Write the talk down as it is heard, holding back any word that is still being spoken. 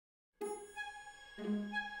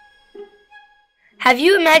Have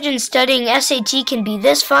you imagined studying SAT can be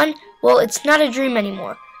this fun? Well, it's not a dream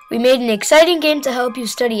anymore. We made an exciting game to help you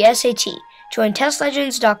study SAT. Join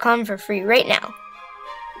testlegends.com for free right now.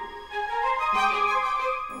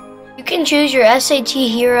 You can choose your SAT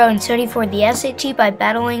hero and study for the SAT by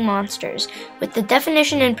battling monsters. With the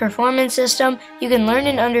definition and performance system, you can learn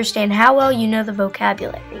and understand how well you know the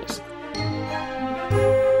vocabularies.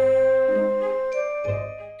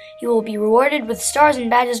 You will be rewarded with stars and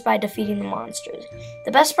badges by defeating the monsters.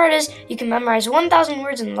 The best part is, you can memorize 1,000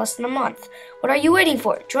 words in less than a month. What are you waiting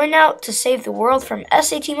for? Join now to save the world from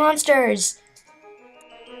SAT monsters!